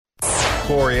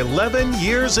for 11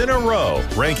 years in a row,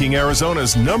 ranking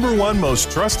Arizona's #1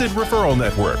 most trusted referral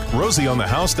network,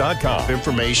 RosieOnTheHouse.com.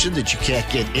 Information that you can't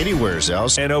get anywhere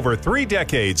else. And over 3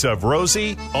 decades of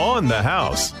Rosie on the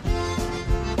House.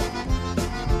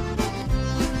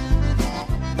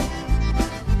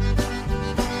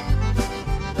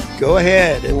 Go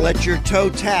ahead and let your toe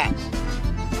tap.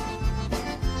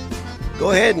 Go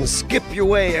ahead and skip your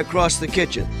way across the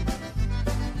kitchen.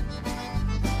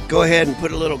 Go ahead and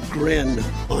put a little grin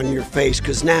on your face,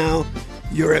 because now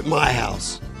you're at my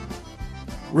house.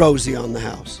 Rosie on the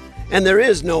House. And there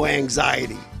is no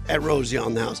anxiety at Rosie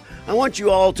on the House. I want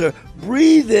you all to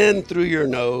breathe in through your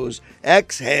nose,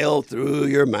 exhale through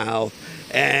your mouth,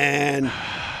 and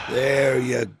there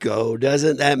you go.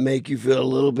 Doesn't that make you feel a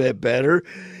little bit better?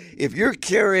 If you're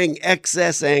carrying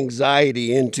excess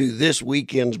anxiety into this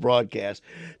weekend's broadcast,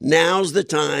 now's the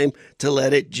time to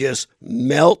let it just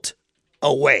melt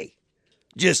away.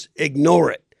 Just ignore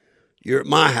it. You're at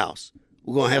my house.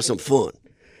 We're going to have some fun.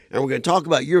 And we're going to talk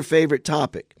about your favorite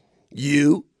topic,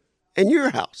 you and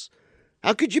your house.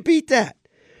 How could you beat that?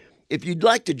 If you'd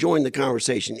like to join the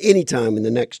conversation anytime in the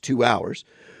next 2 hours,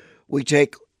 we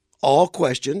take all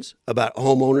questions about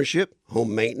home ownership,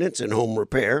 home maintenance, and home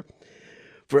repair.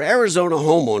 For Arizona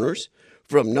homeowners,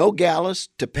 from Nogales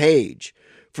to Page,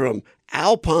 from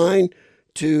Alpine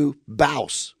to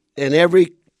Bouse, and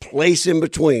every place in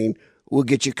between, we'll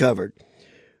get you covered.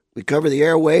 We cover the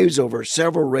airwaves over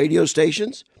several radio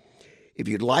stations. If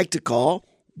you'd like to call,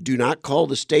 do not call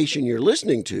the station you're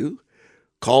listening to.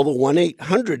 Call the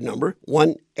 1-800 number,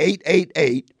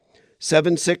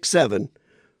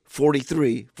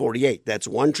 1-888-767-4348. That's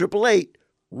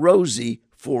 1-888-ROSIE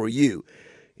for you.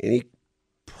 Any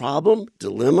problem,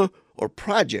 dilemma, or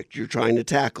project you're trying to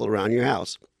tackle around your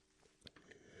house,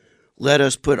 let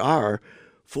us put our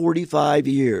 45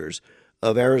 years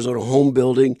of Arizona home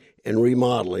building and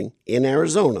remodeling in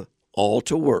Arizona all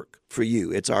to work for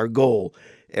you. It's our goal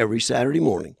every Saturday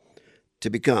morning to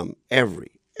become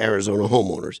every Arizona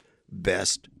homeowner's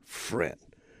best friend.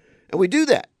 And we do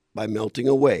that by melting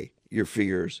away your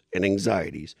fears and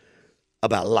anxieties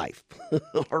about life.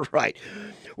 All right.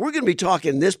 We're going to be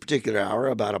talking this particular hour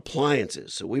about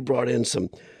appliances. So we brought in some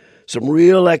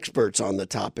real experts on the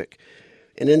topic.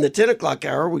 And in the 10 o'clock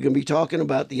hour, we're going to be talking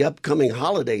about the upcoming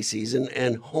holiday season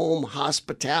and home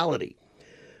hospitality.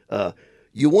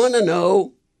 You want to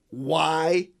know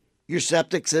why your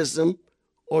septic system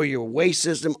or your waste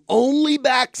system only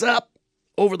backs up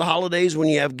over the holidays when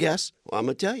you have guests? Well, I'm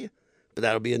going to tell you, but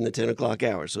that'll be in the 10 o'clock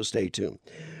hour, so stay tuned.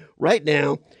 Right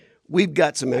now, we've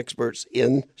got some experts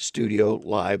in studio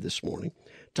live this morning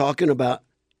talking about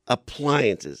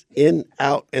appliances in,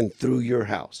 out, and through your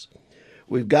house.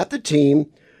 We've got the team.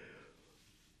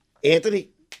 Anthony.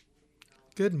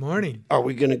 Good morning. Are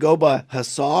we going to go by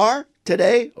Hussar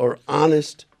today or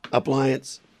Honest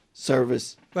Appliance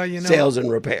Service Sales and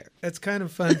Repair? It's kind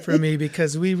of fun for me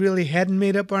because we really hadn't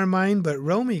made up our mind, but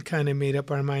Romy kind of made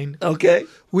up our mind. Okay.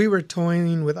 We were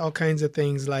toying with all kinds of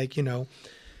things like,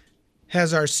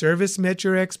 has our service met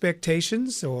your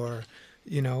expectations? Or,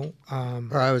 Or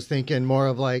I was thinking more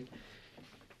of like,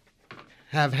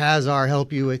 have Hazar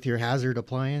help you with your hazard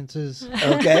appliances.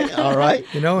 Okay, all right.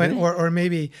 Or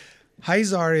maybe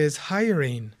Hazar is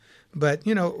hiring, but,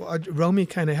 Romy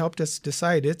kind of helped us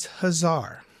decide it's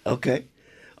Hazar. Okay.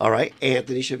 All right.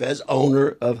 Anthony Chavez,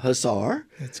 owner of Hussar.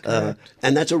 That's correct.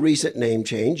 And that's a recent name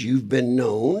change. You've been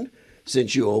known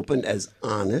since you opened as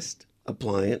Honest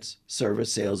Appliance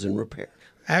Service Sales and Repair.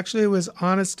 Actually, it was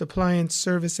Honest Appliance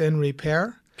Service and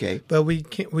Repair. Okay. But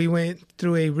we went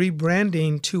through a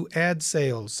rebranding to add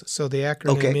sales. So the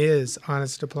acronym is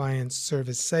Honest Appliance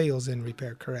Service Sales and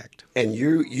Repair, correct. And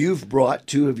you've brought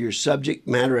two of your subject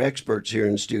matter experts here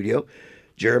in studio,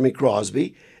 Jeremy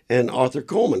Crosby and Arthur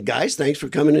Coleman. Guys, thanks for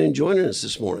coming in and joining us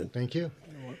this morning. Thank you.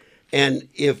 And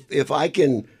if I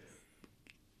can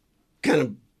kind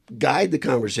of guide the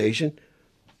conversation,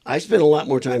 I spend a lot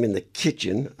more time in the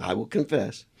kitchen, I will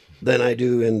confess, than I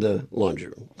do in the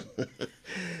laundry room.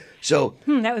 So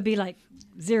that would be like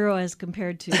 0 as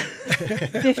compared to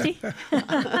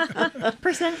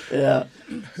 50%. Yeah.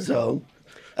 So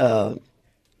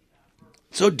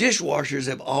dishwashers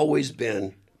have always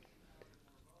been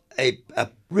a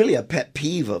really a pet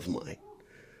peeve of mine.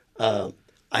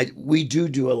 We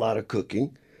do a lot of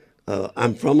cooking.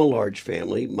 I'm from a large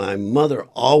family. My mother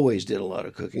always did a lot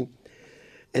of cooking.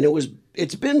 And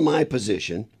it's been my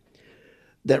position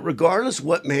that regardless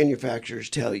what manufacturers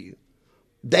tell you,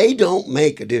 they don't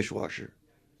make a dishwasher.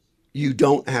 You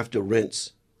don't have to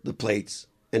rinse the plates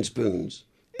and spoons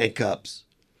and cups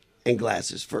and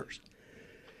glasses first.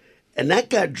 And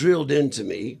that got drilled into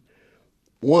me,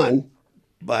 one,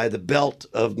 by the belt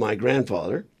of my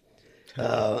grandfather,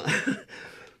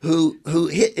 who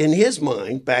hit in his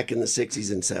mind back in the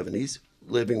 60s and 70s,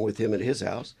 living with him at his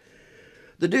house,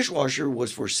 the dishwasher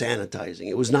was for sanitizing.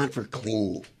 It was not for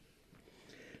cleaning.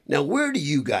 Now, where do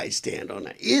you guys stand on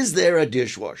that? Is there a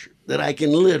dishwasher that I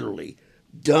can literally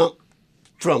dump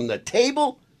from the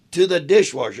table to the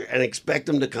dishwasher and expect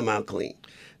them to come out clean?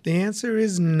 The answer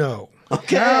is no.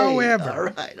 Okay. However, all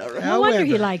right. No wonder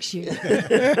he likes you.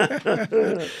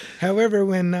 However,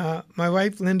 when my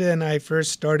wife Linda and I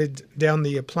first started down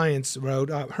the appliance road,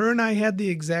 her and I had the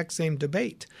exact same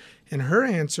debate. And her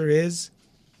answer is,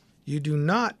 you do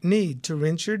not need to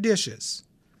rinse your dishes.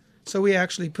 So we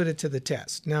actually put it to the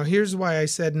test. Now, here's why I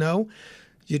said no.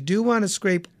 You do want to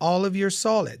scrape all of your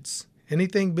solids.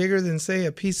 Anything bigger than, say,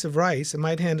 a piece of rice, it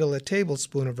might handle a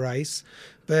tablespoon of rice,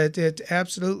 but it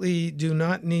absolutely do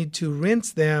not need to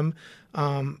rinse them.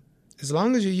 As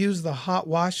long as you use the hot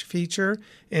wash feature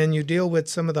and you deal with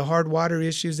some of the hard water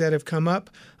issues that have come up,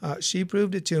 she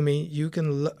proved it to me. You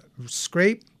can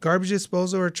scrape, garbage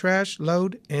disposal or trash,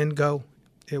 load, and go.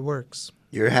 It works.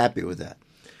 You're happy with that?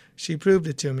 She proved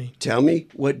it to me. Tell me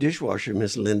what dishwasher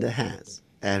Miss Linda has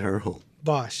at her home.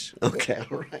 Bosch. Okay,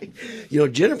 all right. You know,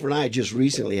 Jennifer and I just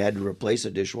recently had to replace a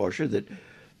dishwasher that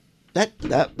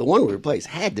the one we replaced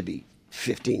had to be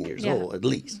 15 years old at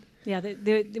least. Yeah,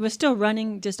 it was still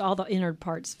running. Just all the inner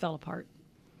parts fell apart.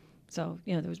 So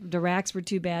the racks were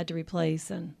too bad to replace,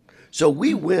 and so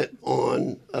we went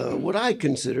on what I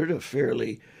considered a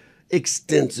fairly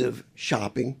extensive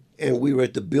shopping, and we were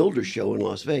at the Builder Show in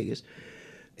Las Vegas.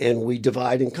 And we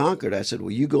divide and conquered. I said, well,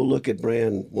 you go look at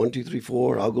brand 1, 2, 3,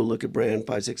 4. I'll go look at brand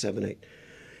 5, 6, 7, 8.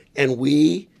 And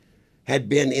we had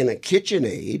been in a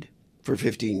KitchenAid for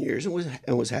 15 years and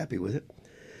was happy with it.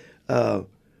 But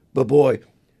boy,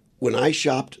 when I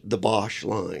shopped the Bosch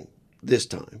line this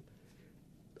time,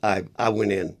 I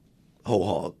went in whole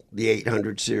hog. The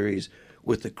 800 series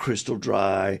with the Crystal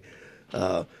Dry,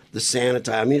 the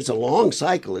Sanitize. I mean, it's a long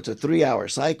cycle. It's a 3-hour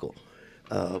cycle.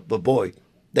 But boy,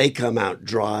 they come out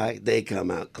dry, they come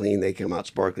out clean, they come out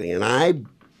sparkling. And I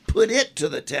put it to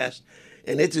the test,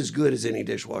 and it's as good as any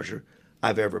dishwasher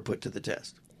I've ever put to the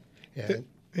test. Yeah. It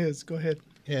is. Go ahead.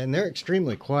 Yeah, and they're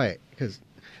extremely quiet because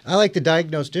I like to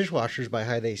diagnose dishwashers by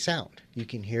how they sound. You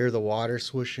can hear the water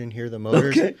swooshing, hear the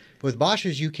motors. Okay. With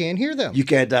Bosches, you can't hear them. You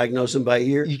can't diagnose them by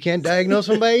ear? You can't diagnose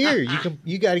them by ear.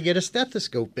 You got to get a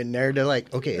stethoscope in there to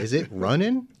okay, is it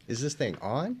running? Is this thing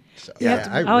on? So,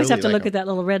 I always have to look at that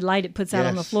little red light it puts out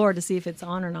on the Yes. floor to see if it's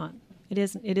on or not. It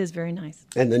is very nice.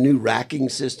 And the new racking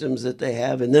systems that they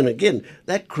have. And then again,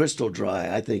 that Crystal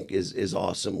Dry, I think, is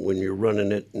awesome when you're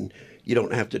running it and you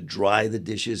don't have to dry the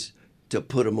dishes to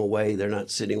put them away. They're not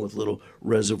sitting with little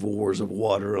reservoirs of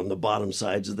water on the bottom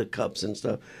sides of the cups and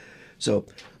stuff. So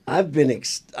I've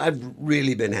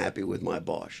really been happy with my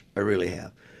Bosch. I really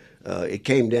have. It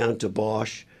came down to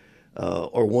Bosch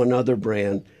or one other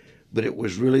brand, but it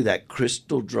was really that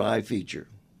Crystal Dry feature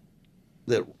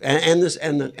that and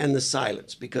the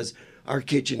silence, because our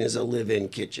kitchen is a live-in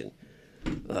kitchen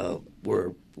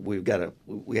where we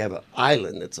have an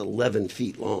island that's 11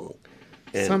 feet long.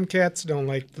 And Some cats don't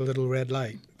like the little red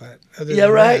light, but other yeah,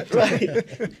 than right,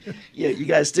 that, right. Yeah, you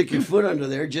got to stick your foot under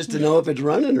there just to know if it's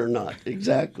running or not.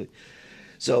 Exactly.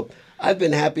 So I've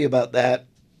been happy about that.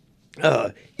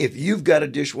 If you've got a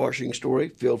dishwashing story,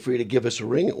 feel free to give us a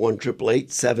ring at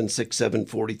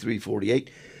 1-888-767-4348.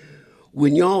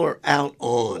 When y'all are out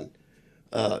on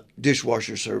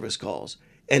dishwasher service calls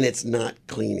and it's not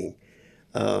cleaning,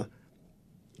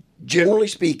 generally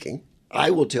speaking,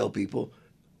 I will tell people,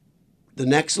 the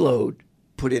next load,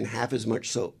 put in half as much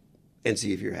soap and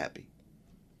see if you're happy.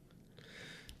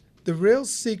 the real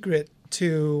secret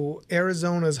to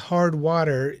Arizona's hard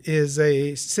water is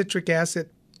a citric acid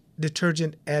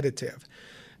detergent additive,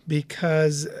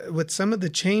 because with some of the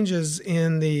changes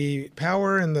in the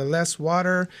power and the less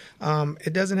water,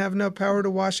 it doesn't have enough power to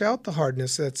wash out the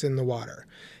hardness that's in the water.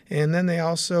 And then they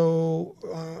also,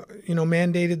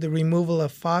 mandated the removal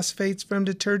of phosphates from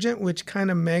detergent, which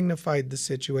kind of magnified the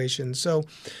situation. So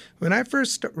when I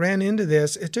first ran into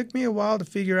this, it took me a while to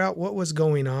figure out what was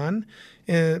going on.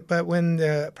 But when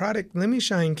the product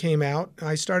Lemishine came out,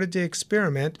 I started to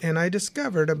experiment, and I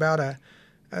discovered about a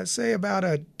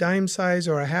dime size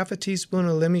or a half a teaspoon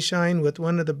of Lemishine with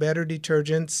one of the better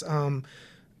detergents.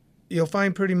 You'll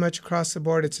find pretty much across the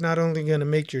board it's not only going to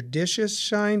make your dishes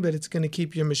shine, but it's going to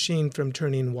keep your machine from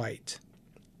turning white.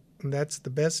 And that's the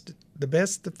best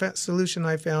solution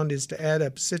I found is to add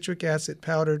a citric acid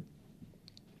powder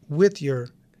with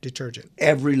your detergent.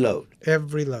 Every load.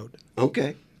 Every load.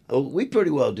 Okay. Oh, we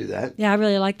pretty well do that. Yeah, I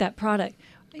really like that product.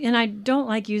 And I don't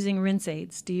like using rinse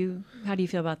aids. How do you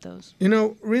feel about those? You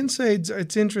know, rinse aids,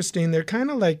 it's interesting. They're kind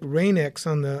of like Rain-X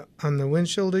on the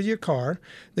windshield of your car.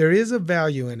 There is a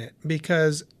value in it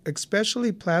because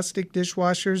especially plastic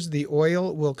dishwashers, the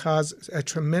oil will cause a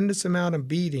tremendous amount of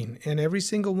beading. And every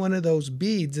single one of those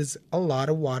beads is a lot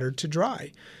of water to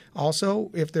dry.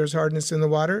 Also, if there's hardness in the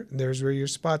water, there's where your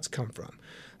spots come from.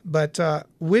 But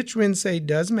which rinse aid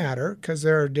does matter because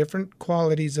there are different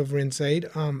qualities of rinse aid.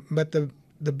 But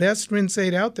the best rinse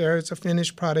aid out there is a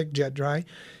finished product, Jet Dry.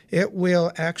 It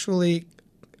will actually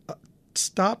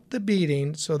stop the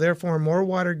beading, so therefore more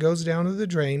water goes down to the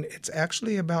drain. It's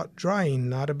actually about drying,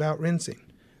 not about rinsing,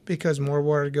 because more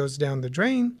water goes down the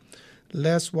drain,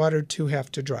 less water to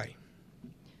have to dry.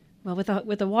 Well,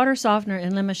 with the water softener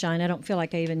in Limashine, I don't feel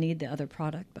like I even need the other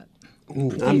product. But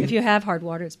if you have hard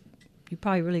water, you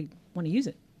probably really want to use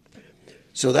it.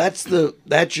 So that's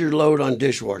your load on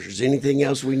dishwashers. Anything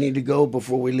else we need to go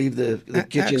before we leave the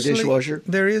kitchen dishwasher?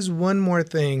 There is one more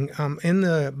thing in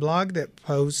the blog that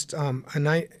posts,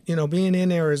 and being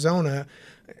in Arizona,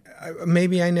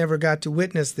 maybe I never got to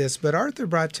witness this, but Arthur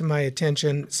brought to my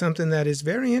attention something that is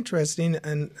very interesting.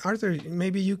 And Arthur,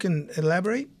 maybe you can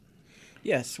elaborate?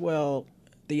 Yes. Well,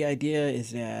 the idea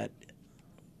is that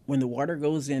when the water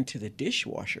goes into the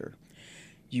dishwasher,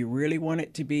 you really want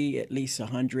it to be at least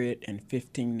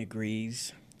 115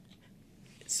 degrees.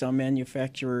 Some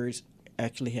manufacturers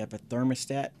actually have a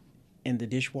thermostat in the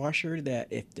dishwasher that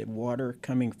if the water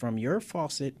coming from your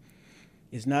faucet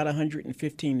is not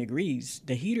 115 degrees,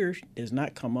 the heater does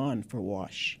not come on for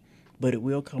wash, but it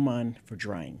will come on for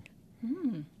drying.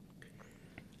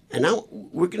 And now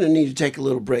we're going to need to take a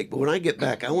little break, but when I get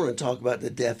back, I want to talk about the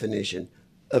definition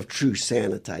of true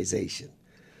sanitization.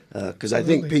 Because I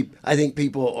think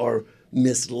people are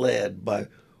misled by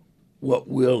what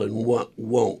will and what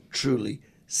won't truly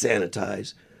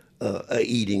sanitize a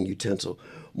eating utensil.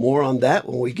 More on that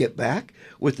when we get back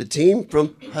with the team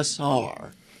from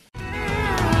Hussar.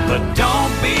 But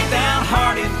don't be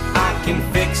downhearted, I can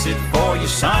fix it for you,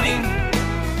 Sonny.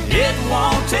 It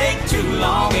won't take too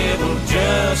long, it'll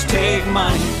just take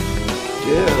money.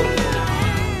 Yeah.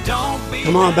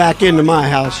 Come on back into my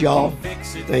house, y'all.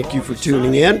 Thank you for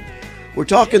tuning in. We're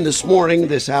talking this morning,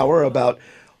 this hour, about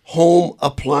home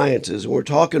appliances. We're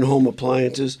talking home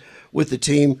appliances with the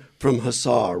team from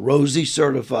Hussar, Rosie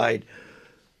Certified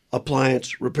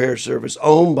Appliance Repair Service,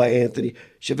 owned by Anthony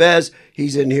Chavez.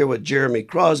 He's in here with Jeremy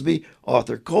Crosby,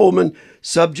 Arthur Coleman,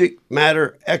 subject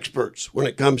matter experts when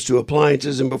it comes to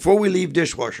appliances. And before we leave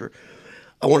dishwasher,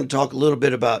 I want to talk a little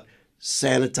bit about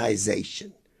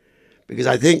sanitization, because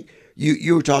I think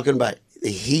you were talking about the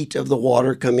heat of the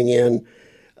water coming in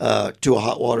to a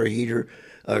hot water heater,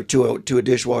 to a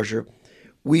dishwasher.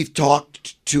 We've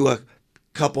talked to a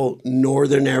couple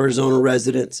northern Arizona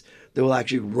residents that will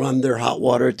actually run their hot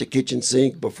water at the kitchen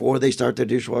sink before they start their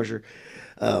dishwasher.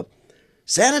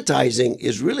 Sanitizing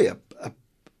is really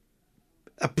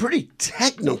a pretty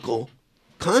technical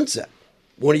concept.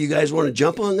 One of you guys want to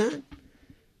jump on that?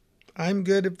 I'm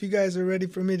good if you guys are ready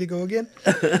for me to go again.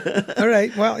 All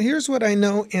right. Well, here's what I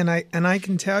know, and I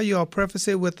can tell you, I'll preface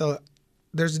it with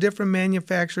there's different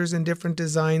manufacturers and different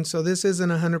designs, so this isn't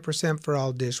 100% for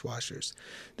all dishwashers.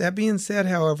 That being said,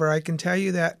 however, I can tell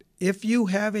you that if you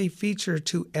have a feature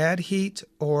to add heat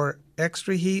or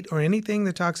extra heat or anything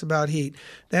that talks about heat,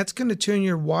 that's going to turn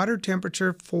your water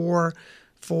temperature for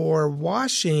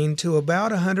washing to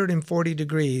about 140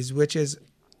 degrees, which is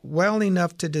well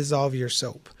enough to dissolve your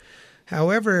soap.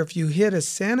 However, if you hit a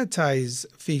sanitize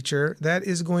feature, that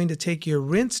is going to take your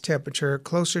rinse temperature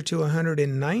closer to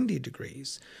 190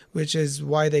 degrees, which is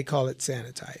why they call it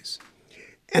sanitize.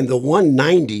 And the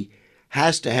 190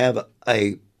 has to have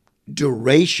a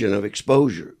duration of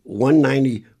exposure.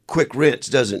 190 quick rinse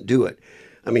doesn't do it.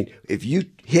 I mean, if you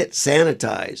hit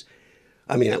sanitize,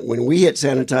 when we hit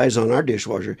sanitize on our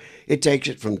dishwasher, it takes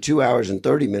it from 2 hours and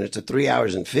 30 minutes to 3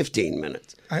 hours and 15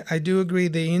 minutes. I do agree.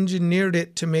 They engineered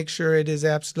it to make sure it is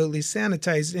absolutely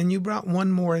sanitized. And you brought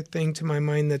one more thing to my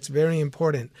mind that's very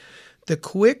important. The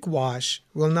quick wash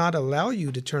will not allow you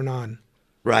to turn on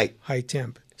high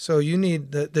temp. So you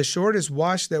need the shortest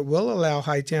wash that will allow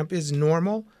high temp is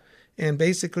normal. And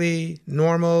basically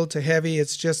normal to heavy,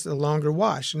 it's just a longer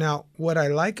wash. Now, what I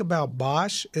like about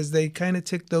Bosch is they kind of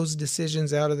took those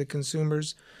decisions out of the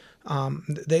consumers.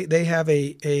 They have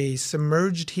a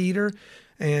submerged heater,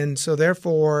 and so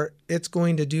therefore it's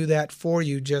going to do that for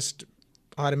you just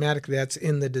automatically. That's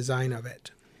in the design of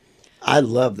it. I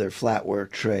love their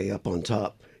flatware tray up on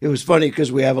top. It was funny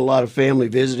because we have a lot of family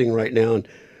visiting right now, and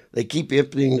they keep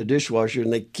emptying the dishwasher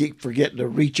and they keep forgetting to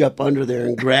reach up under there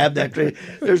and grab that tray.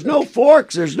 There's no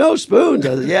forks, there's no spoons.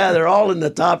 I said, yeah, they're all in the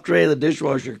top tray of the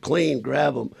dishwasher. Clean,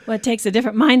 grab them. Well, it takes a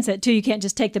different mindset too. You can't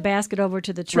just take the basket over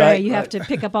to the tray. Right, you right. have to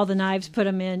pick up all the knives, put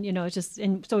them in. You know, it's just.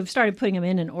 And so we've started putting them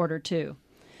in order too.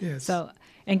 Yes. So,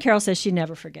 and Carol says she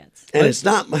never forgets. And it's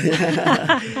not my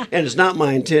and it's not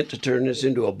my intent to turn this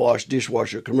into a Bosch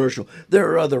dishwasher commercial.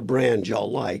 There are other brands y'all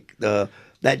like.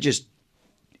 That just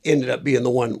ended up being the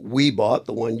one we bought,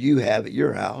 the one you have at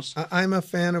your house. I'm a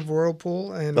fan of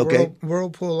Whirlpool, and Okay.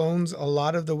 Whirlpool owns a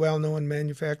lot of the well-known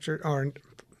manufactured or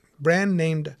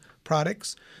brand-named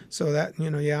products. So that,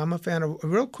 I'm a fan of.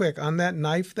 Real quick, on that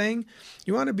knife thing,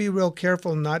 you want to be real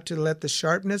careful not to let the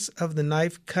sharpness of the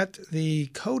knife cut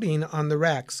the coating on the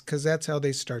racks, because that's how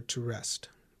they start to rust.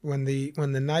 When the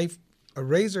knife, a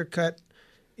razor cut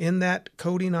in that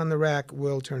coating on the rack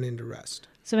will turn into rust.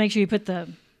 So make sure you put the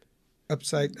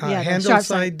Upside, the handle sharp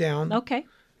side down. Okay.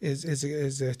 Is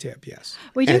a tip, yes.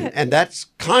 We do. And that's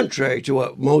contrary to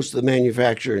what most of the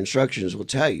manufacturer instructions will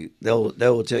tell you. They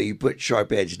will tell you put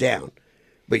sharp edge down,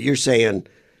 but you're saying,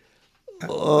 you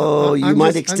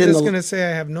might extend. I'm just the... going to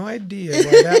say I have no idea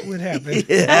why that would happen.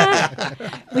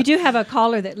 We do have a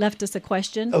caller that left us a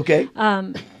question. Okay.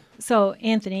 So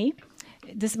Anthony,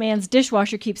 this man's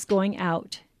dishwasher keeps going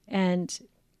out, and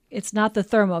it's not the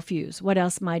thermofuse. What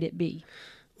else might it be?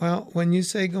 Well, when you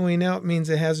say going out, means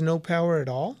it has no power at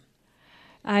all?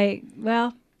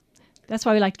 Well, that's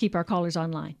why we like to keep our callers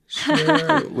online.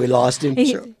 Sure. We lost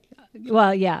him.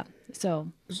 Well, yeah.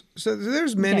 So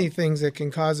there's many things that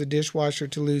can cause a dishwasher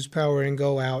to lose power and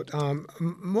go out.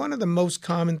 One of the most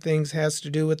common things has to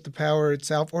do with the power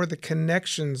itself or the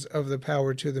connections of the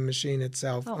power to the machine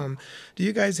itself. Do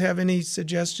you guys have any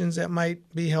suggestions that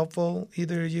might be helpful?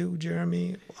 Either you,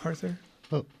 Jeremy, Arthur?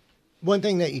 Well, one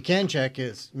thing that you can check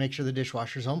is make sure the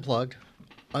dishwasher's unplugged.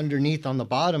 Underneath on the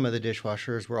bottom of the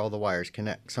dishwasher is where all the wires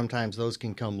connect. Sometimes those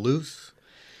can come loose.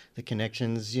 The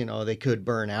connections, they could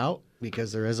burn out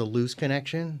because there is a loose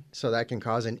connection. So that can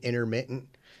cause an intermittent,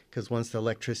 because once the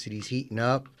electricity's heating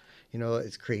up,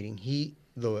 it's creating heat.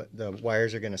 The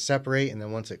wires are going to separate, and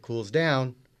then once it cools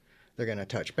down, they're going to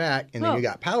touch back, and then you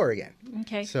got power again.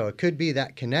 Okay. So it could be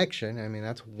that connection. I mean,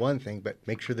 that's one thing, but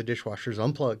make sure the dishwasher's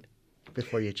unplugged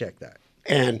before you check that.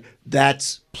 And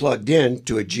that's plugged in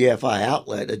to a GFI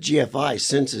outlet. A GFI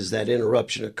senses that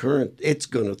interruption of current. It's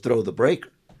going to throw the breaker.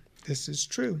 This is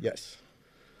true. Yes.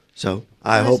 So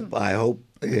I hope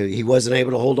he wasn't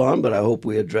able to hold on, but I hope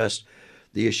we addressed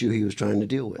the issue he was trying to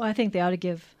deal with. Well, I think they ought to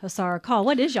give Hassar a call.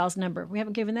 What is y'all's number? We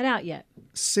haven't given that out yet.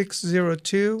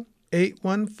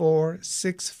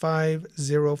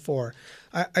 602-814-6504.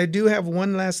 I do have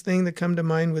one last thing that come to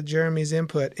mind with Jeremy's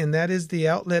input, and that is the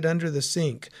outlet under the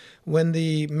sink. When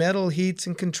the metal heats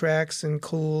and contracts and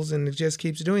cools and it just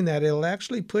keeps doing that, it'll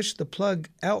actually push the plug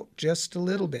out just a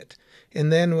little bit. And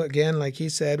then again, like he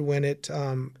said, when it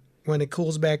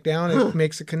cools back down, it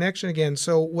makes a connection again.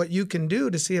 So what you can do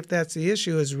to see if that's the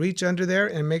issue is reach under there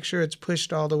and make sure it's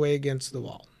pushed all the way against the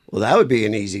wall. Well, that would be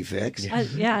an easy fix.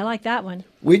 Yeah, I like that one.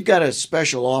 We've got a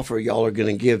special offer y'all are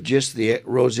going to give just the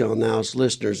Rosie on the House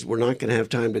listeners. We're not going to have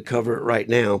time to cover it right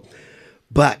now,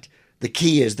 but the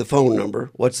key is the phone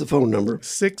number. What's the phone number?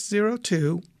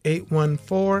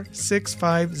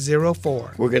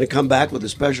 602-814-6504. We're going to come back with a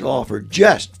special offer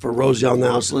just for Rosie on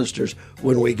the House listeners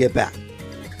when we get back.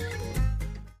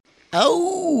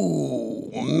 Oh,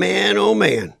 man.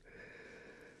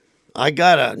 I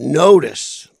got a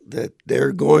notice that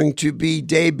they're going to be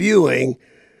debuting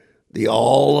the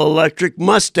all-electric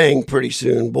Mustang pretty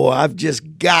soon. Boy, I've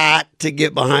just got to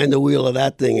get behind the wheel of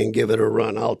that thing and give it a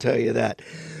run, I'll tell you that.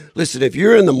 Listen, if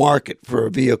you're in the market for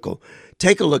a vehicle,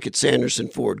 take a look at Sanderson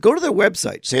Ford. Go to their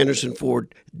website,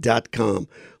 sandersonford.com,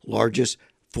 largest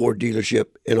Ford dealership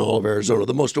in all of Arizona,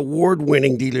 the most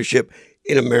award-winning dealership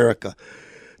in America.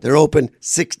 They're open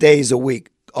 6 days a week,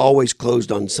 always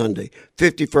closed on Sunday.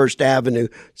 51st Avenue,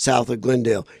 south of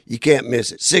Glendale. You can't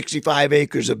miss it. 65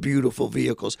 acres of beautiful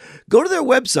vehicles. Go to their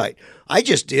website. I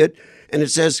just did, and it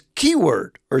says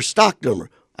keyword or stock number.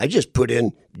 I just put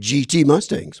in GT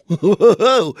Mustangs.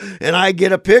 And I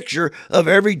get a picture of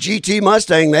every GT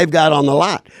Mustang they've got on the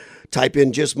lot. Type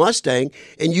in just Mustang,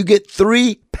 and you get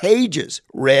 3 pages.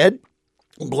 Red,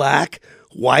 black,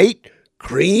 white,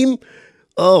 cream.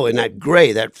 Oh, and that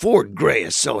gray, that Ford gray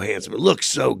is so handsome. It looks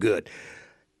so good.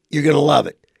 You're going to love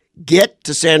it. Get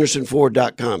to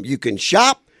SandersonFord.com. You can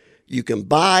shop, you can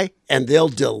buy, and they'll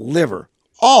deliver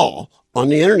all on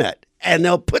the internet. And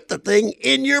they'll put the thing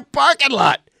in your parking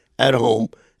lot at home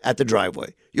at the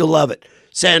driveway. You'll love it.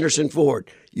 Sanderson Ford.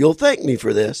 You'll thank me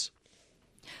for this.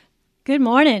 Good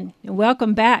morning and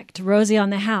welcome back to Rosie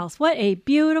on the House. What a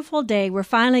beautiful day. We're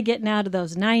finally getting out of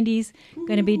those 90s.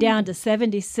 Going to be down to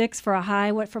 76 for a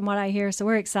high, from what I hear. So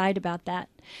we're excited about that.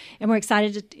 And we're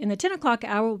excited in the 10 o'clock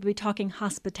hour, we'll be talking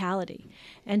hospitality.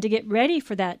 And to get ready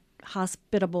for that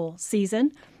hospitable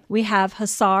season, we have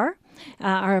Hussar,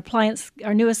 our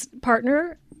newest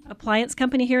partner, appliance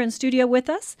company here in studio with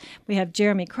us. We have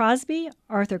Jeremy Crosby,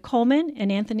 Arthur Coleman, and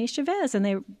Anthony Chavez, and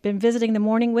they've been visiting the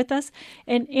morning with us.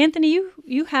 And Anthony,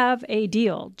 you have a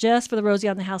deal just for the Rosie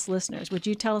on the House listeners. Would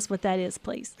you tell us what that is,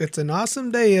 please? It's an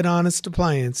awesome day at Honest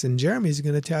Appliance, and Jeremy's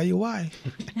going to tell you why.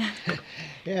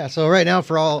 Yeah, so right now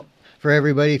for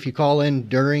everybody, if you call in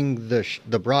during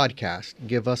the broadcast,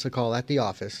 give us a call at the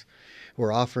office.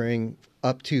 We're offering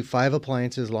up to 5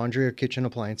 appliances, laundry or kitchen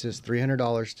appliances,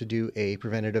 $300 to do a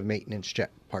preventative maintenance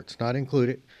check. Parts not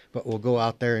included, but we'll go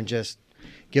out there and just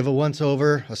give a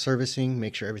once-over, a servicing,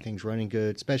 make sure everything's running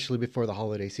good, especially before the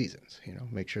holiday seasons. You know,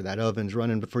 make sure that oven's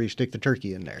running before you stick the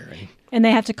turkey in there. Right? And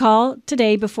they have to call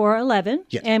today before 11.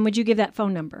 Yes. And would you give that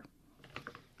phone number?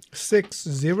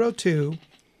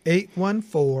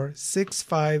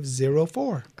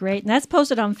 602-814-6504. Great. And that's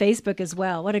posted on Facebook as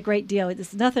well. What a great deal.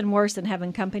 It's nothing worse than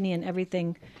having company and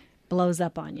everything blows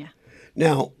up on you.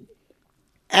 Now,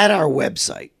 at our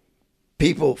website,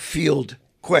 people field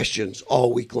questions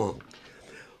all week long.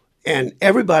 And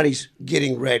everybody's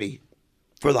getting ready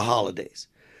for the holidays.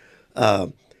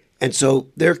 And so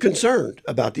they're concerned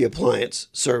about the appliance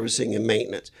servicing and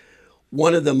maintenance.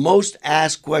 One of the most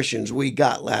asked questions we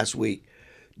got last week,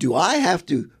 do I have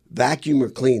to vacuum or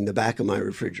clean the back of my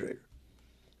refrigerator?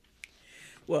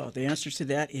 Well, the answer to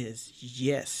that is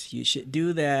yes. You should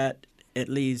do that at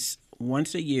least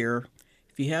once a year.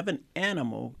 If you have an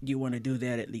animal, you want to do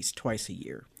that at least twice a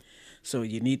year. So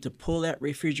you need to pull that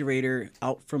refrigerator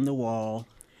out from the wall.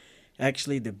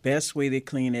 Actually, the best way to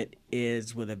clean it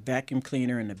is with a vacuum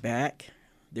cleaner in the back.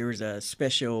 There's a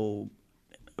special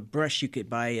brush you could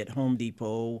buy at Home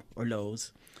Depot or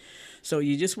Lowe's. So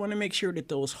you just want to make sure that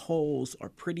those holes are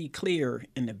pretty clear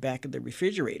in the back of the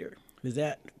refrigerator, because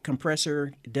that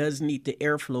compressor does need the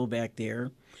airflow back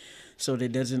there so that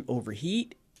it doesn't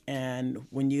overheat. And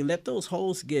when you let those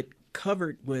holes get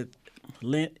covered with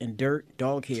lint and dirt,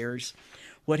 dog hairs,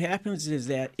 what happens is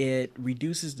that it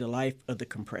reduces the life of the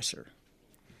compressor.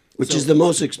 Which is the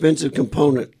most expensive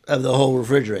component of the whole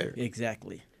refrigerator.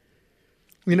 Exactly.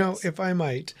 You know, if I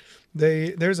might,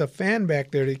 there's a fan back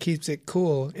there that keeps it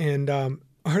cool. And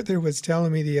Arthur was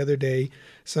telling me the other day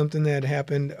something that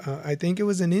happened. I think it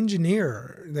was an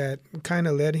engineer that kind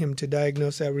of led him to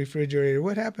diagnose that refrigerator.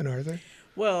 What happened, Arthur?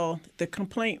 Well, the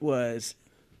complaint was,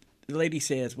 the lady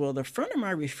says, well, the front of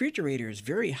my refrigerator is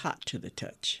very hot to the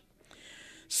touch.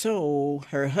 So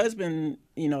her husband,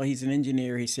 he's an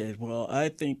engineer. He says, well, I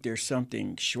think there's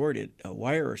something shorted, a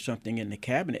wire or something in the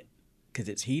cabinet, because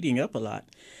it's heating up a lot.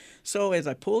 So as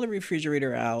I pull the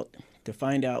refrigerator out to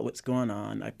find out what's going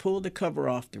on, I pull the cover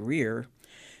off the rear.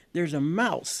 There's a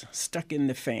mouse stuck in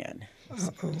the fan.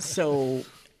 Uh-oh. So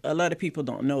a lot of people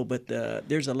don't know, but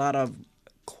there's a lot of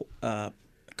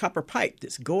copper pipe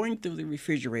that's going through the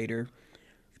refrigerator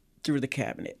through the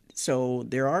cabinet. So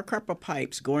there are copper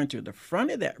pipes going through the front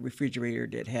of that refrigerator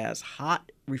that has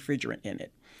hot refrigerant in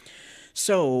it.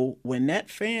 So when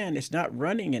that fan is not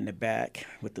running in the back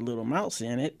with the little mouse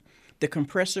in it, the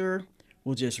compressor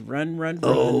will just run.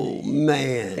 Oh,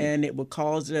 man. And it will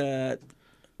cause the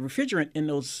refrigerant in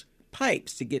those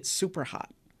pipes to get super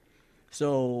hot.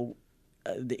 So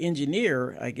the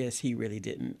engineer, I guess he really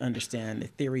didn't understand the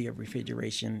theory of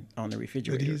refrigeration on the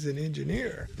refrigerator. But he's an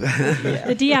engineer. Yeah.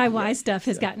 The DIY stuff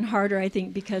has gotten harder, I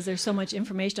think, because there's so much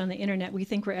information on the internet. We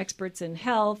think we're experts in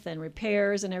health and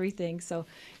repairs and everything. So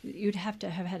you'd have to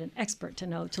have had an expert to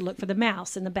know to look for the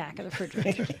mouse in the back of the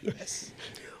refrigerator. Yes.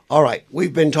 All right,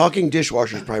 we've been talking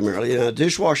dishwashers primarily. Now, a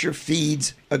dishwasher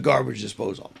feeds a garbage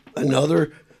disposal.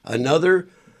 Another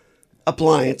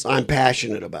appliance I'm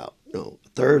passionate about. No,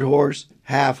 third horse,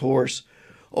 half horse,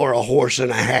 or a horse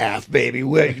and a half, baby.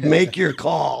 Make your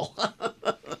call.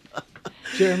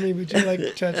 Jeremy, would you like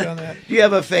to touch on that? Do you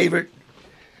have a favorite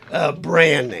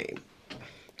brand name?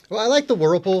 Well, I like the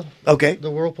Whirlpool. Okay.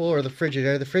 The Whirlpool or the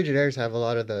Frigidaire. The Frigidaires have a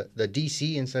lot of the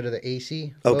DC instead of the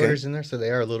AC Okay. motors in there, so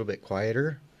they are a little bit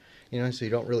quieter. So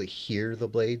you don't really hear the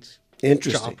blades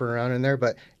Interesting. chopping around in there,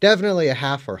 but definitely a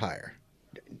half or higher.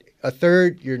 A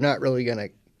third, you're not really going to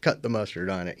cut the mustard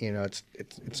on it.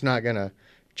 It's not going to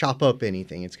chop up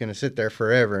anything. It's going to sit there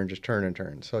forever and just turn and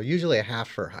turn. So usually a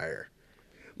half or higher.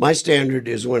 My standard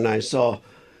is when I saw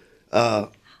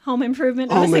Home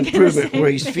Improvement. Home Improvement, where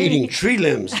he's feeding tree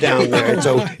limbs down there.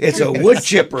 It's a wood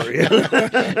chipper.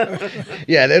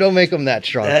 Yeah, they don't make them that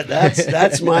strong.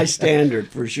 That's my standard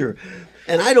for sure.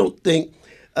 And I don't think,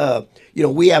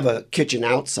 we have a kitchen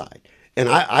outside, and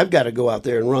I've got to go out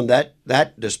there and run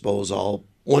that disposal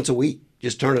once a week.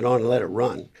 Just turn it on and let it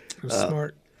run.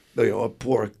 Smart.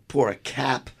 Pour a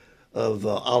cap of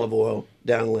olive oil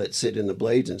down and let it sit in the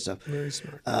blades and stuff. Very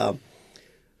smart.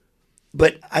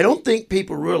 But I don't think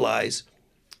people realize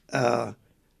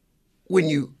when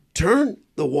you turn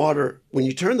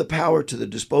the power to the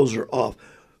disposer off,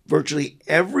 virtually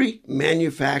every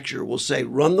manufacturer will say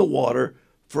run the water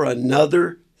for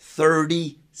another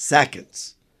 30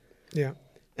 seconds. Yeah.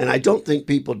 And I don't think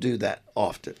people do that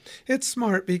often. It's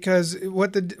smart because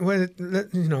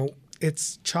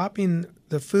it's chopping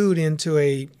the food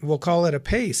into we'll call it a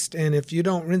paste. And if you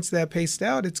don't rinse that paste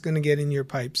out, it's going to get in your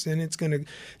pipes, and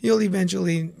you'll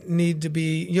eventually need to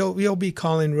you'll be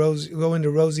calling go into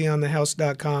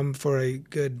rosieonthehouse.com for a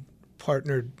good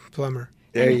partnered plumber.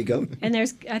 There you go. And I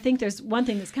think there's one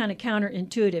thing that's kind of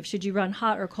counterintuitive. Should you run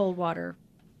hot or cold water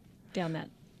down that?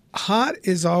 Hot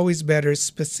is always better,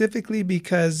 specifically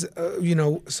because,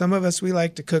 some of us, we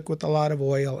like to cook with a lot of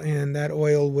oil, and that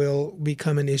oil will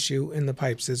become an issue in the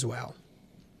pipes as well.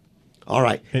 All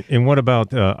right. And what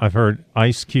about, I've heard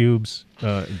ice cubes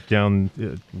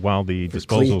down while the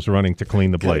disposal's running to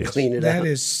clean the blades. That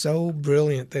is so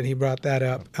brilliant that he brought that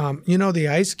up. The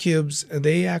ice cubes,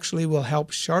 they actually will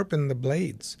help sharpen the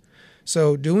blades.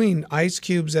 So doing ice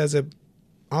cubes as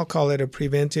I'll call it a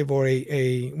preventive or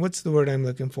a what's the word I'm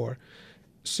looking for?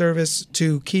 Service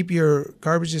to keep your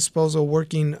garbage disposal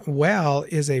working well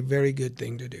is a very good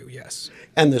thing to do, yes.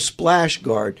 And the splash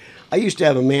guard, I used to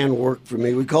have a man work for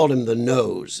me. We called him the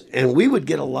Nose. And we would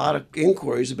get a lot of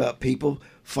inquiries about people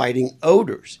fighting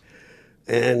odors.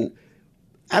 And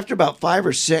after about 5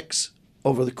 or 6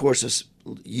 over the course of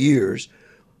years,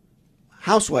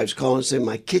 housewives call and say,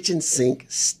 my kitchen sink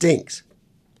stinks.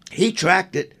 He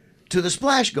tracked it to the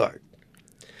splash guard.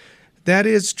 That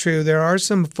is true. There are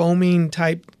some foaming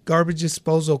type garbage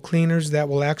disposal cleaners that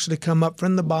will actually come up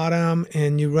from the bottom,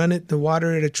 and you run the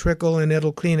water at a trickle and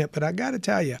it'll clean it. But I got to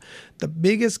tell you, the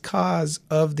biggest cause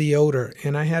of the odor,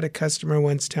 and I had a customer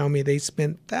once tell me they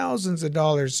spent thousands of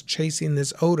dollars chasing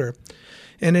this odor,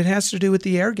 and it has to do with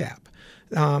the air gap.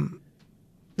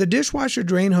 The dishwasher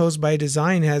drain hose by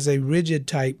design has a rigid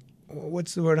type,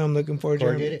 what's the word I'm looking for,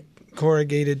 Jeremy?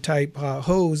 Corrugated type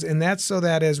hose, and that's so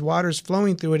that as water's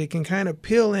flowing through it, it can kind of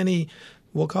peel any,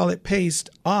 we'll call it paste,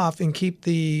 off and keep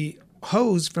the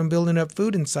hose from building up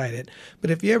food inside it.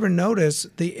 But if you ever notice,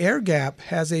 the air gap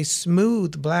has a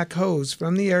smooth black hose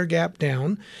from the air gap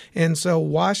down, and so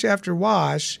wash after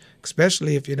wash,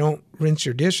 especially if you don't rinse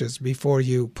your dishes before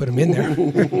you put them in there,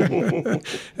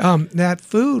 that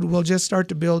food will just start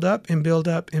to build up and build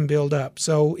up and build up.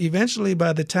 So eventually,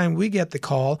 by the time we get the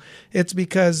call, it's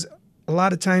because a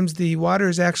lot of times the water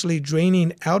is actually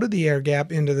draining out of the air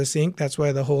gap into the sink. That's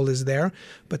why the hole is there.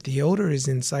 But the odor is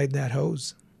inside that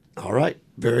hose. All right.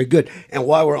 Very good. And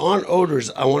while we're on odors,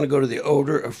 I want to go to the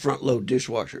odor of front-load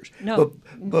dishwashers. No.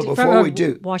 But before we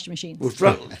do... Washing machines.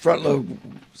 Front-load...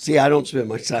 See, I don't spend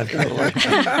much time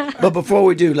in But before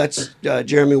we do, let's,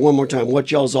 Jeremy, one more time.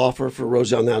 What y'all's offer for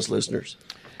Rosie on the House listeners?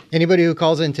 Anybody who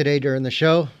calls in today during the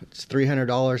show, it's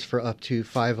 $300 for up to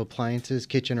 5 appliances,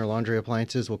 kitchen or laundry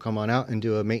appliances. We'll come on out and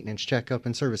do a maintenance checkup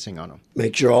and servicing on them.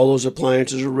 Make sure all those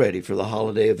appliances are ready for the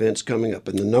holiday events coming up.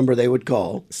 And the number they would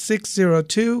call?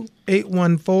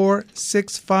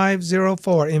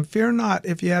 602-814-6504. And fear not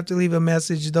if you have to leave a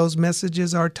message. Those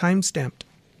messages are time-stamped.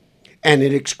 And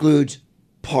it excludes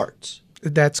parts.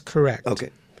 That's correct.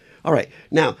 Okay. All right.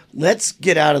 Now, let's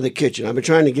get out of the kitchen. I've been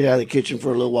trying to get out of the kitchen for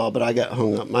a little while, but I got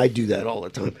hung up. I do that all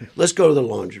the time. Let's go to the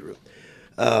laundry room.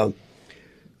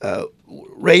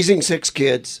 Raising 6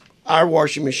 kids, our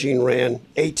washing machine ran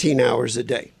 18 hours a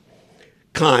day,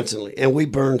 constantly, and we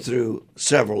burned through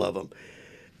several of them.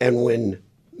 And when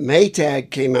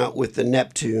Maytag came out with the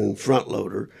Neptune front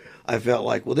loader, I felt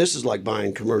like, well, this is like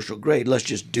buying commercial grade. Let's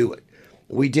just do it.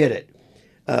 We did it.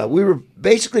 We were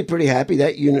basically pretty happy.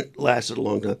 That unit lasted a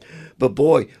long time. But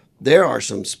boy, there are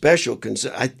some special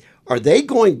concerns. Are they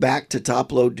going back to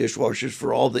top-load dishwashers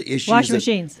for all the issues? Washing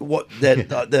machines.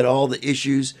 That all the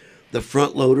issues the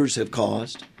front loaders have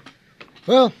caused?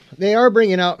 Well, they are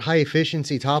bringing out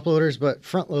high-efficiency top loaders, but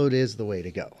front load is the way to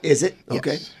go. Is it?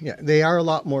 Okay. Yes. Yeah, they are a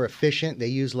lot more efficient. They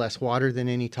use less water than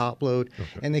any top load,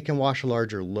 and they can wash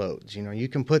larger loads. You know, you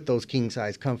can put those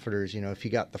king-size comforters, you know, if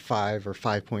you got the 5 or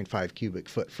 5.5 cubic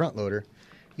foot front loader,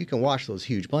 you can wash those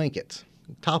huge blankets.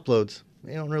 Top loads,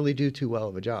 they don't really do too well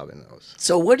of a job in those.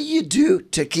 So what do you do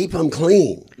to keep them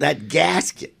clean? That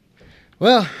gasket.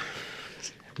 Well,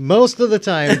 most of the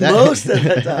time,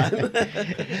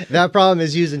 that problem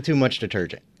is using too much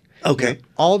detergent. Okay.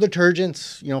 All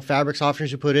detergents, fabric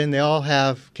softeners you put in, they all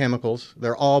have chemicals.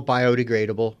 They're all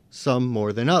biodegradable, some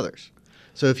more than others.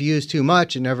 So if you use too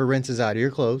much, it never rinses out of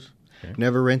your clothes,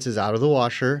 never rinses out of the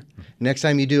washer. Next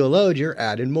time you do a load, you're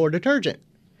adding more detergent.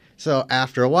 So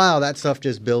after a while, that stuff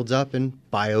just builds up and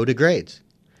biodegrades.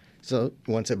 So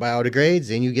once it biodegrades,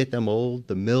 then you get the mold,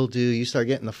 the mildew, you start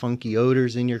getting the funky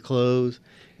odors in your clothes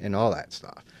and all that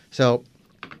stuff. So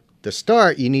to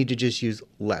start, you need to just use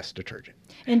less detergent.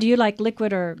 And do you like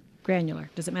liquid or granular?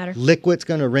 Does it matter? Liquid's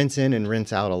going to rinse in and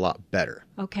rinse out a lot better.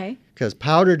 Okay. Because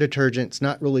powder detergent's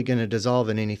not really going to dissolve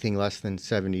in anything less than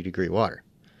 70-degree water.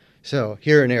 So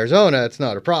here in Arizona, it's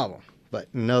not a problem. But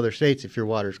in other states, if your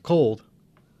water's cold,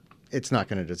 it's not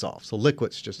going to dissolve. So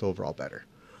liquid's just overall better.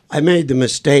 I made the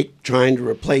mistake trying to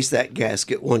replace that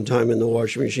gasket one time in the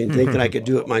washing machine, thinking I could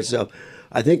do it myself.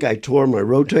 I think I tore my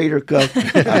rotator cuff.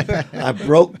 I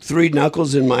broke 3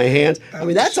 knuckles in my hands. I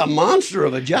mean, that's a monster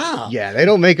of a job. Yeah, they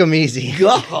don't make them easy.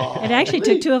 God. It actually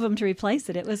took 2 of them to replace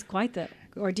it. It was quite the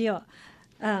ordeal.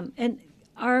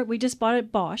 We just bought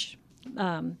it Bosch.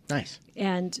 Nice.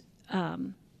 And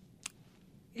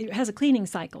it has a cleaning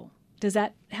cycle. Does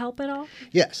that help at all?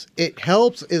 Yes, it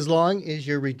helps as long as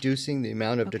you're reducing the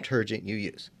amount of detergent you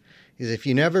use. Because if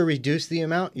you never reduce the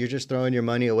amount, you're just throwing your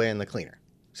money away in the cleaner.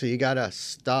 So you got to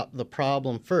stop the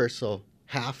problem first. So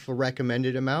half a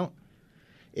recommended amount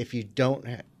if you don't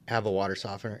have a water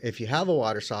softener. If you have a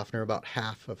water softener, about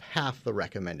half the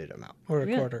recommended amount. Or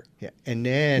a quarter. Yeah. And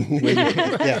then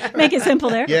Make it simple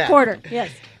there. Yeah. Quarter,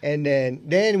 yes. And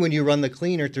then when you run the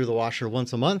cleaner through the washer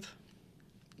once a month,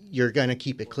 you're going to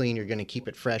keep it clean. You're going to keep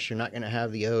it fresh. You're not going to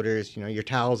have the odors. Your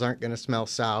towels aren't going to smell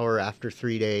sour after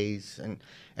 3 days, and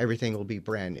everything will be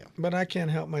brand new. But I can't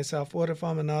help myself. What if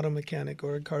I'm an auto mechanic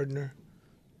or a gardener?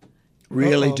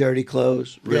 Really dirty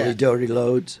clothes, really dirty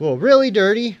loads. Well, really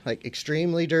dirty, like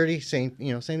extremely dirty, same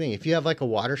thing. If you have like a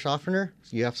water softener,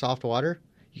 you have soft water,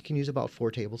 you can use about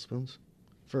 4 tablespoons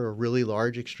for a really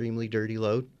large, extremely dirty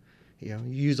load. You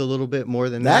use a little bit more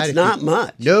than that. That's not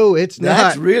much. No, it's not.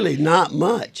 That's really not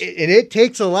much. And it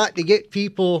takes a lot to get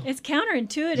people. It's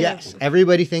counterintuitive. Yes,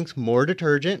 everybody thinks more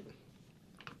detergent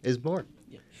is more.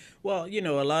 Well,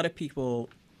 a lot of people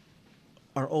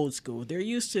are old school. They're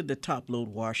used to the top load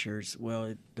washers.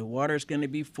 Well, the water's going to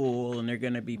be full and they're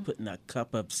going to be putting a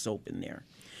cup of soap in there.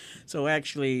 So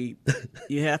actually,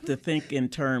 you have to think in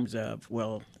terms of,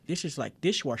 well, this is like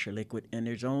dishwasher liquid and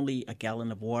there's only a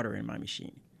gallon of water in my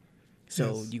machine.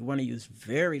 So you want to use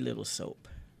very little soap.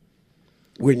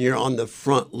 When you're on the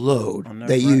front load,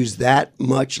 they use that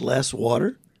much less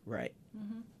water? Right.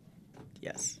 Mm-hmm.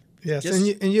 Yes. Yes,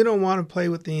 and you don't want to play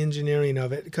with the engineering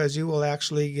of it because you will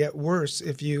actually get worse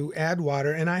if you add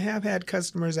water. And I have had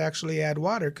customers actually add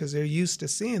water because they're used to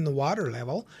seeing the water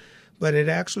level, but it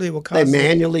actually will cause... They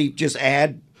manually just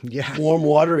add warm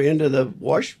water into the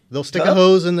wash They'll stick a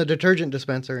hose in the detergent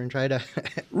dispenser and try to...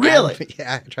 Really?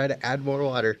 Try to add more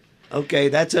water. Okay,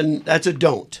 that's a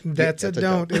don't. That's a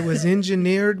don't. It was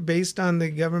engineered based on the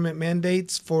government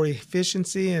mandates for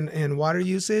efficiency and water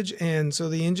usage, and so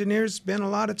the engineers spent a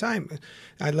lot of time.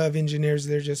 I love engineers;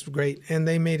 they're just great, and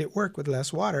they made it work with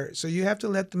less water. So you have to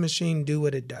let the machine do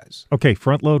what it does. Okay,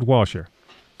 front load washer.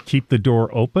 Keep the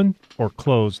door open or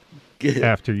closed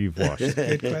after you've washed.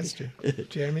 Good question,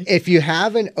 Jeremy. If you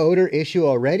have an odor issue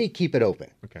already, keep it open.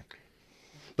 Okay.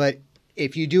 But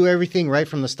if you do everything right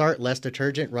from the start, less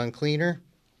detergent, run cleaner,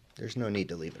 there's no need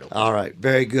to leave it open. All right,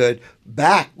 very good.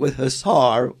 Back with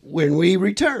Hussar when we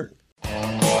return.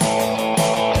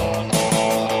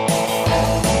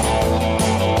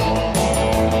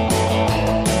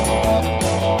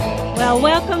 Well,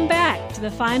 welcome back to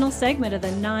the final segment of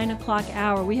the 9 o'clock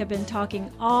hour. We have been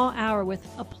talking all hour with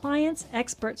appliance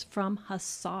experts from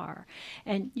Hussar.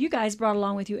 And you guys brought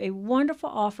along with you a wonderful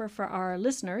offer for our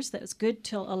listeners that was good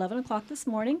till 11 o'clock this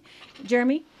morning.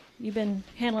 Jeremy, you've been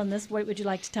handling this. What would you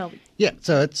like to tell me? Yeah,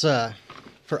 so it's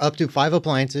for up to 5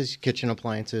 appliances, kitchen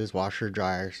appliances, washer,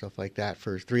 dryer, stuff like that.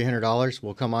 For $300,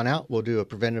 we'll come on out. We'll do a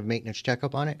preventive maintenance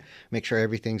checkup on it, make sure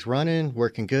everything's running,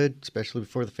 working good, especially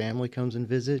before the family comes and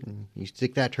visit, and you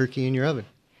stick that turkey in your oven.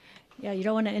 Yeah, you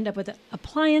don't want to end up with an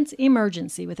appliance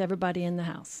emergency with everybody in the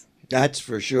house. That's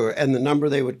for sure. And the number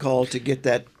they would call to get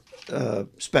that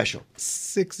special.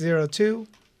 602.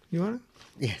 You want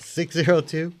it? Yeah,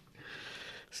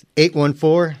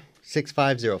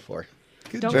 602-814-6504.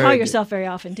 Don't Very call good. yourself very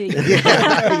often, do you?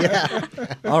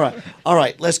 All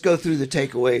right. Let's go through the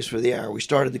takeaways for the hour. We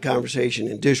started the conversation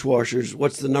in dishwashers.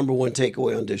 What's the number one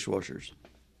takeaway on dishwashers?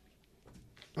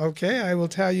 Okay, I will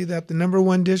tell you that the number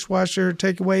one dishwasher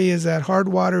takeaway is that hard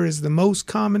water is the most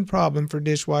common problem for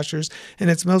dishwashers, and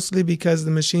it's mostly because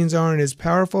the machines aren't as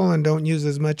powerful and don't use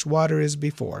as much water as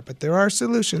before. But there are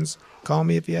solutions. Call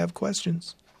me if you have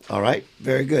questions. All right,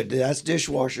 very good. That's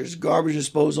dishwashers. Garbage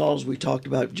disposals we talked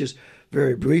about just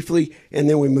very briefly, and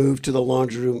then we moved to the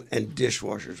laundry room and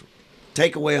dishwashers.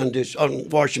 Takeaway on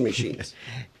washing machines.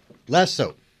 Less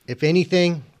soap. If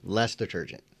anything, less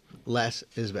detergent. Less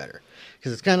is better.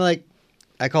 Because it's kind of like,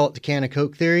 I call it the can of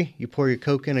Coke theory. You pour your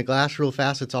Coke in a glass real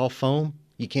fast, it's all foam.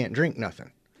 You can't drink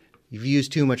nothing. If you use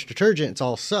too much detergent, it's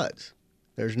all suds.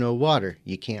 There's no water.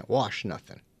 You can't wash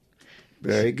nothing.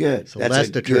 Very good. So less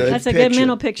detergent. That's a good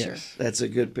mental picture. Yes. That's a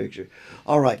good picture.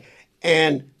 All right.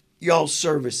 And y'all's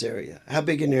service area. How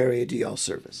big an area do y'all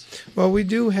service? Well, we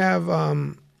do have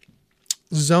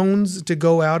zones to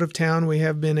go out of town. We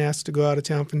have been asked to go out of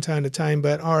town from time to time,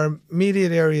 but our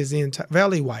immediate area is the entire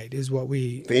Valley-wide is what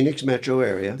we... Phoenix metro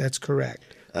area. That's correct.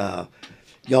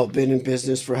 Y'all been in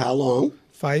business for how long?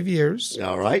 5 years.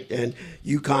 All right. And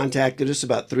you contacted us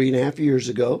about 3.5 years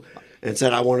ago and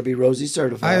said, I want to be Rosie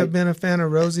certified. I have been a fan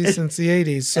of Rosie since the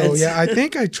 80s. So, yeah, I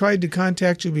think I tried to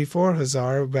contact you before,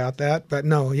 Hazar, about that. But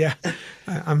no, yeah,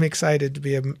 I'm excited to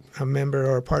be a member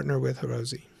or a partner with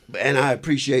Rosie. And I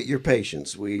appreciate your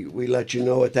patience. We let you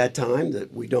know at that time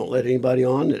that we don't let anybody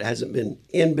on that hasn't been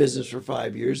in business for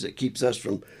 5 years. That keeps us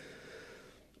from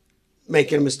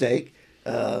making a mistake.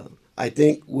 I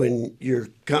think when your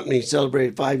company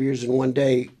celebrated 5 years in one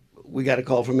day, we got a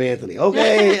call from Anthony.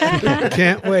 Okay.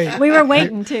 Can't wait. We were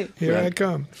waiting, too. Here I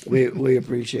come. We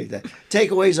appreciate that.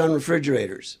 Takeaways on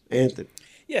refrigerators, Anthony.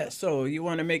 Yeah, so you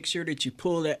want to make sure that you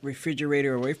pull that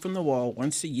refrigerator away from the wall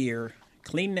once a year.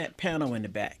 Clean that panel in the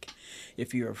back.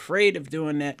 If you're afraid of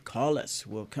doing that, call us.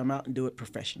 We'll come out and do it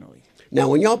professionally. Now,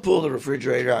 when y'all pull the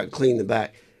refrigerator out and clean the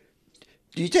back,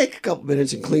 do you take a couple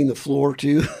minutes and clean the floor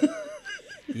too?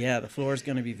 Yeah, the floor is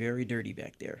going to be very dirty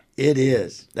back there. It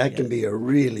is. That can be a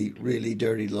really, really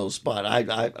dirty little spot.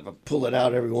 I pull it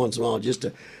out every once in a while just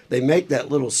to. They make that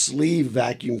little sleeve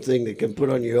vacuum thing that can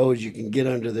put on your hose. You can get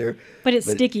under there. But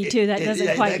it's sticky, too. That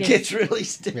doesn't quite that get gets really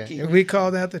sticky. And we call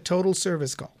that the total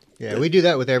service call. Yeah, we do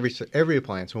that with every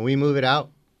appliance. When we move it out,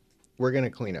 we're going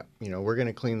to clean up. We're going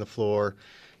to clean the floor,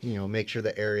 make sure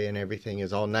the area and everything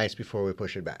is all nice before we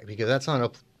push it back. Because that's on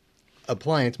an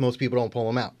appliance. Most people don't pull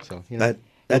them out. So,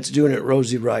 That's doing it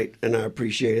Rosie right, and I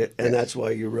appreciate it. And that's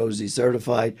why you're Rosie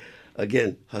certified.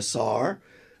 Again, Hazar.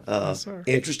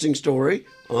 Interesting story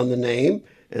on the name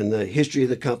and the history of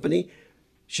the company.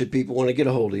 Should people want to get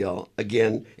a hold of y'all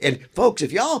again? And folks,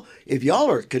 if y'all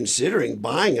are considering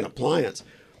buying an appliance,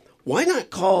 why not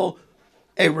call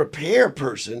a repair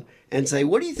person and say,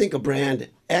 what do you think of brand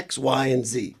X, Y, and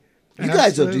Z? You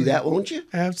guys will do that, won't you?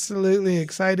 Absolutely.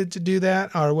 Excited to do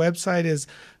that. Our website is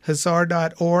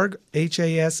hazar.org,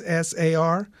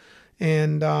 HASSAR.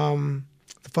 And the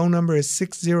phone number is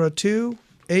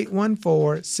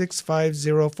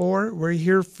 602-814-6504. We're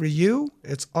here for you.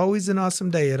 It's always an awesome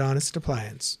day at Honest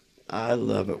Appliance. I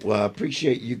love it. Well, I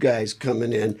appreciate you guys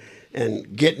coming in and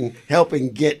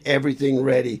helping get everything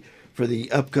ready for the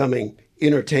upcoming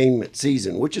entertainment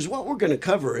season, which is what we're going to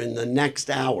cover in the next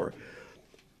hour.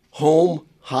 Home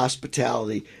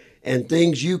hospitality and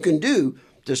things you can do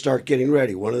to start getting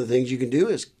ready. One of the things you can do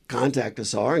is contact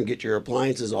Hazar and get your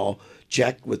appliances all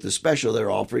checked with the special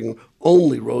they're offering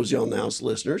only Rosie on the House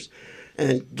listeners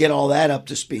and get all that up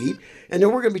to speed. And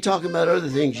then we're going to be talking about other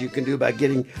things you can do about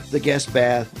getting the guest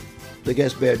bath, the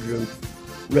guest bedroom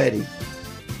ready.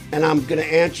 And I'm going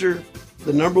to answer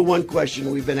the number one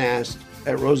question we've been asked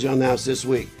at Rosie on the House this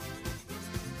week.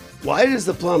 Why does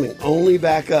the plumbing only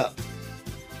back up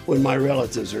when my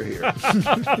relatives are here?